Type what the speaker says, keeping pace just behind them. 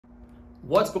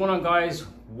What's going on, guys?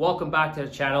 Welcome back to the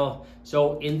channel.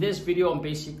 So in this video, I'm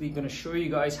basically going to show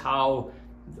you guys how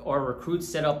our recruits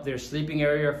set up their sleeping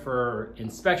area for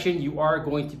inspection. You are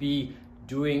going to be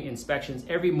doing inspections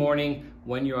every morning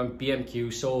when you're on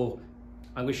BMQ. So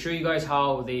I'm going to show you guys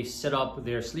how they set up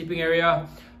their sleeping area,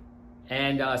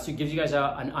 and so it gives you guys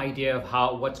an idea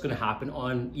of what's going to happen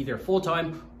on either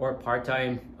full-time or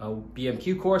part-time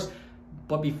BMQ course.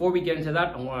 But before we get into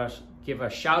that, I want to give a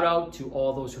shout out to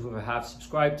all those who have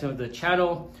subscribed to the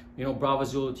channel. You know, bravo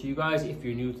Zulu to you guys. If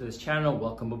you're new to this channel,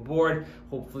 welcome aboard.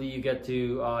 Hopefully you get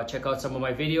to check out some of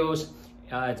my videos.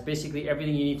 It's basically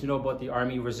everything you need to know about the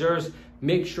Army Reserves.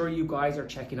 Make sure you guys are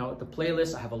checking out the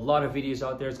playlist. I have a lot of videos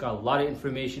out there. It's got a lot of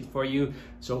information for you.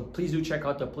 So please do check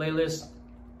out the playlist.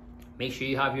 Make sure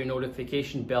you have your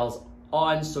notification bells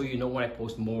on so you know when I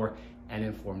post more and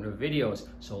informative videos.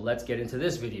 So let's get into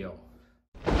this video.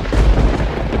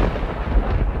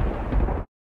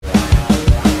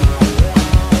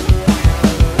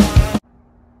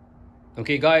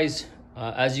 Okay guys,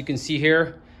 as you can see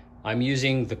here, I'm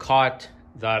using the cot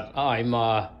that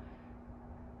I'm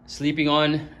sleeping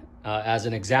on as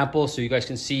an example, so you guys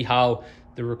can see how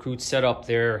the recruits set up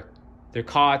their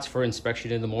cots for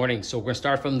inspection in the morning. So we're gonna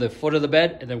start from the foot of the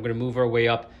bed, and then we're gonna move our way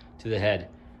up to the head.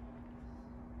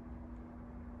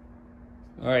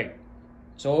 All right,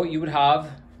 so you would have,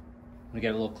 I'm gonna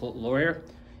get a little lower here.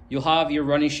 You'll have your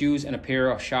running shoes and a pair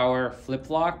of shower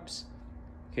flip-flops,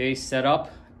 okay, set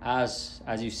up as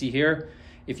you see here.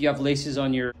 If you have laces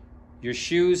on your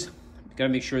shoes, you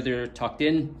gotta make sure they're tucked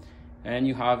in, and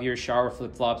you have your shower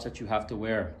flip-flops that you have to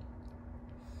wear.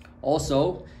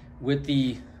 Also, with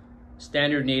the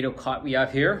standard NATO cot we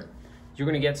have here, you're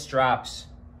gonna get straps.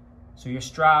 So your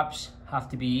straps have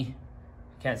to be,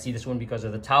 can't see this one because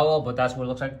of the towel, but that's what it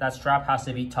looks like. That strap has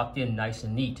to be tucked in nice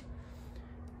and neat.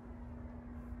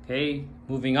 Okay,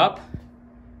 moving up.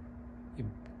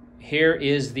 Here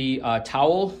is the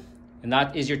towel, and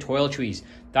that is your toiletries.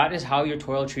 That is how your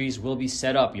toiletries will be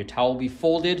set up. Your towel will be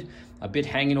folded, a bit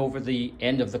hanging over the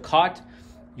end of the cot.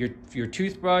 Your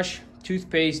toothbrush,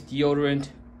 toothpaste, deodorant,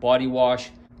 body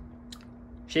wash,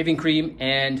 shaving cream,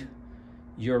 and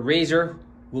your razor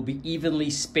will be evenly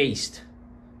spaced.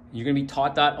 You're gonna be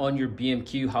taught that on your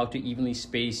BMQ, how to evenly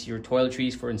space your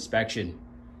toiletries for inspection.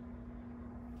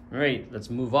 All right, let's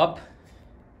move up.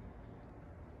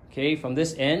 Okay, from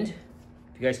this end,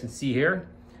 if you guys can see here,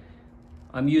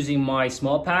 I'm using my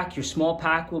small pack. Your small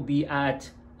pack will be at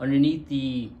underneath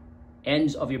the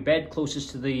ends of your bed, closest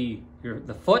to the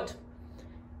foot.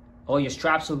 All your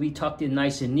straps will be tucked in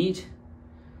nice and neat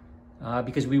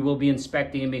because we will be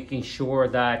inspecting and making sure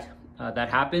that that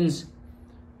happens.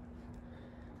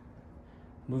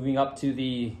 Moving up to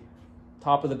the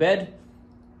top of the bed.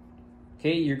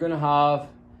 Okay, you're gonna have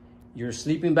your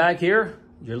sleeping bag here,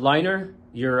 your liner,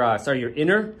 your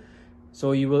inner.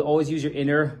 So you will always use your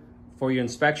inner for your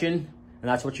inspection, and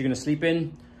that's what you're going to sleep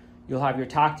in. You'll have your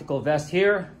tactical vest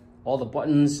here. All the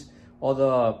buttons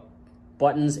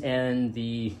and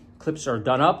the clips are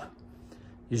done up.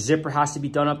 Your zipper has to be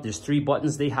done up. There's 3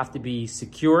 buttons. They have to be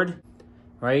secured,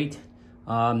 right?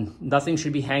 Nothing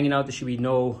should be hanging out. There should be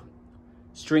no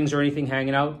strings or anything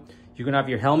hanging out. You're going to have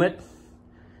your helmet.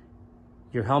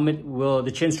 Your helmet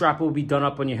the chin strap will be done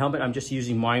up on your helmet. I'm just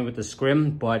using mine with the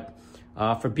scrim, but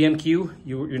for BMQ,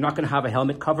 you're not gonna have a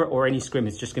helmet cover or any scrim.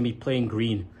 It's just gonna be plain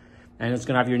green. And it's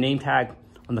gonna have your name tag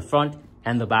on the front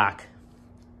and the back.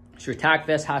 So your tack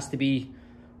vest has to be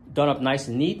done up nice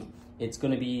and neat. It's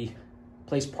gonna be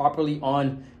placed properly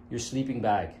on your sleeping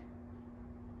bag.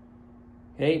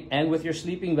 Okay, and with your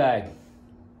sleeping bag,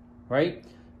 right?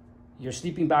 Your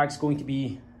sleeping bag's going to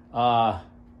be done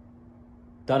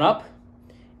up.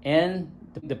 And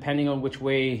depending on which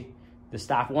way the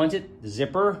staff wants it, the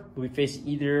zipper will be facing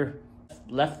either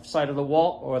left side of the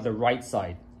wall or the right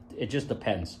side. It just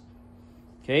depends.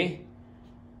 Okay.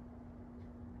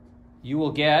 You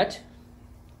will get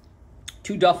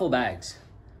 2 duffel bags.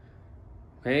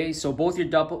 Okay, so both your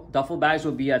duffel bags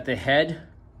will be at the head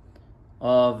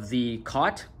of the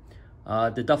cot.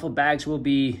 The duffel bags will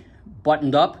be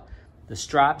buttoned up. The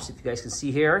straps, if you guys can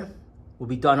see here, will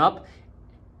be done up.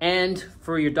 And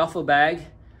for your duffel bag,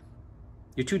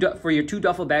 for your 2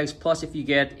 duffel bags, plus if you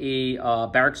get a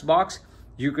barracks box,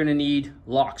 you're gonna need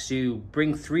locks. So you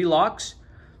bring 3 locks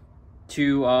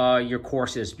to your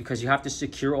courses because you have to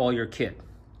secure all your kit.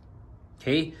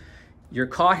 Okay, your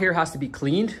cot here has to be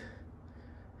cleaned,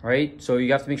 right? So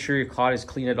you have to make sure your cot is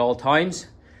clean at all times.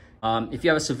 If you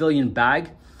have a civilian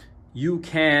bag, you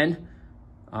can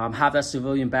have that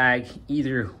civilian bag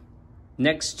either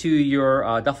next to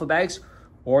your duffel bags,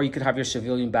 or you could have your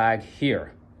civilian bag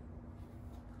here.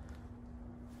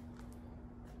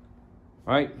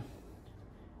 All right,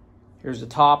 here's the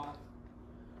top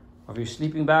of your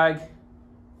sleeping bag.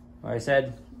 Like I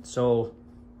said, so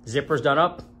zipper's done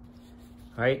up,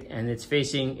 right? And it's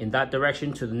facing in that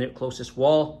direction to the closest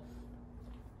wall.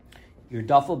 Your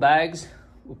duffel bags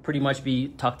will pretty much be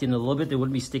tucked in a little bit. They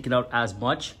wouldn't be sticking out as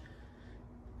much.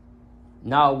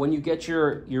 Now, when you get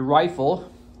your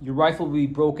rifle will be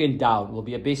broken down. Will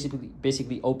be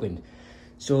basically opened.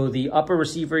 So the upper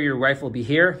receiver, your rifle will be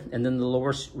here, and then the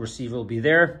lower receiver will be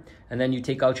there. And then you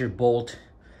take out your bolt,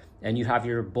 and you have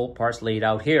your bolt parts laid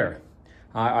out here.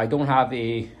 I don't have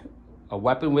a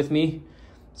weapon with me,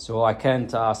 so I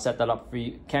can't set that up for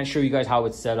you. Can't show you guys how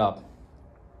it's set up.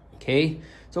 Okay,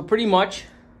 so pretty much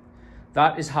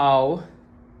that is how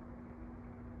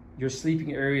your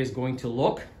sleeping area is going to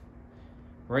look.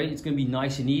 Right, it's going to be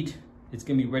nice and neat. It's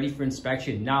going to be ready for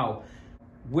inspection. Now,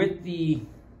 with the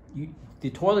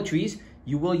toiletries,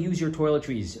 you will use your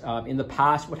toiletries. In the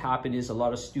past, what happened is a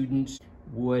lot of students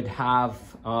would have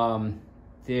a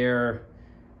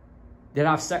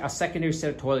secondary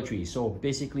set of toiletries. So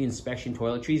basically inspection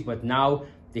toiletries, but now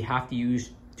they have to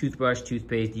use toothbrush,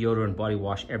 toothpaste, deodorant, body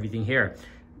wash, everything here.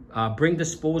 Bring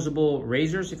disposable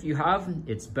razors if you have.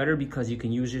 It's better because you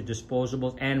can use your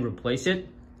disposables and replace it.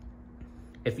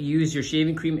 If you use your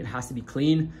shaving cream, it has to be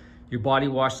clean. Your body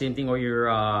wash, same thing, or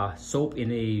your soap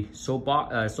in a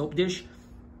soap dish,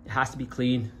 it has to be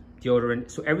clean. Deodorant,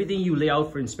 so everything you lay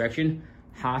out for inspection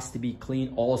has to be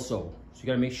clean also. So you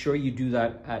gotta make sure you do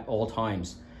that at all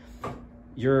times.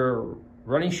 Your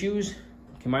running shoes,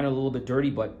 okay, mine are a little bit dirty,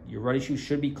 but your running shoes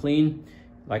should be clean.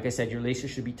 Like I said, your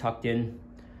laces should be tucked in.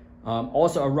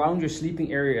 Also around your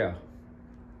sleeping area,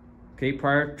 okay,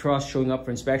 prior to us showing up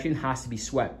for inspection, has to be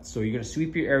swept. So you're gonna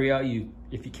sweep your area.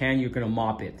 If you can, you're gonna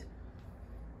mop it.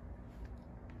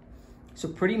 So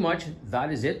pretty much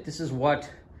that is it. This is what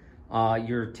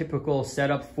your typical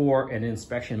setup for an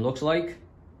inspection looks like.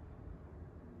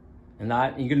 And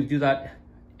you're gonna do that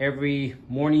every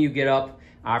morning you get up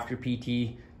after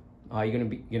PT. You're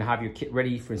gonna have your kit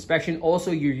ready for inspection.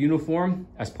 Also, your uniform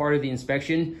as part of the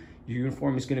inspection. Your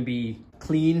uniform is gonna be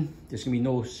clean. There's gonna be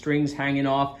no strings hanging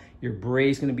off. Your beret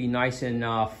is gonna be nice and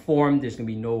formed. There's gonna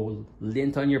be no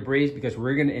lint on your berets because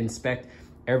we're gonna inspect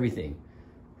everything.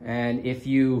 And if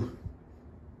you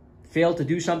fail to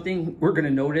do something, we're gonna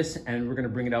notice and we're gonna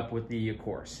bring it up with the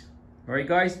course. All right,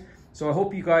 guys? So I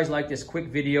hope you guys like this quick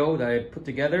video that I put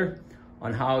together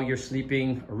on how your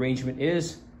sleeping arrangement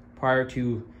is prior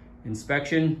to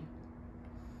inspection.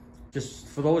 Just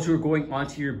for those who are going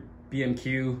onto your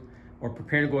BMQ or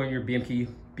preparing to go on your BMQ,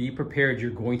 be prepared,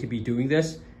 you're going to be doing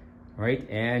this, all right?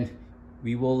 And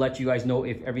we will let you guys know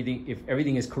if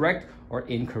everything is correct or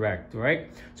incorrect, all right?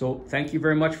 So thank you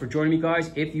very much for joining me, guys.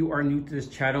 If you are new to this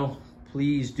channel,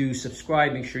 please do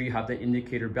subscribe. Make sure you have the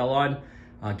indicator bell on.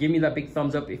 Give me that big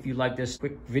thumbs up if you like this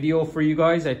quick video for you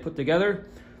guys I put together.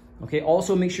 Okay,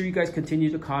 also make sure you guys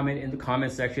continue to comment in the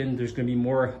comment section. There's gonna be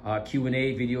more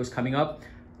Q&A videos coming up.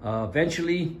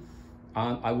 Eventually,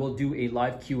 I will do a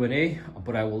live Q&A,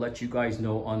 but I will let you guys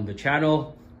know on the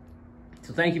channel.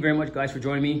 So thank you very much, guys, for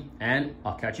joining me, and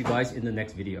I'll catch you guys in the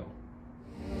next video.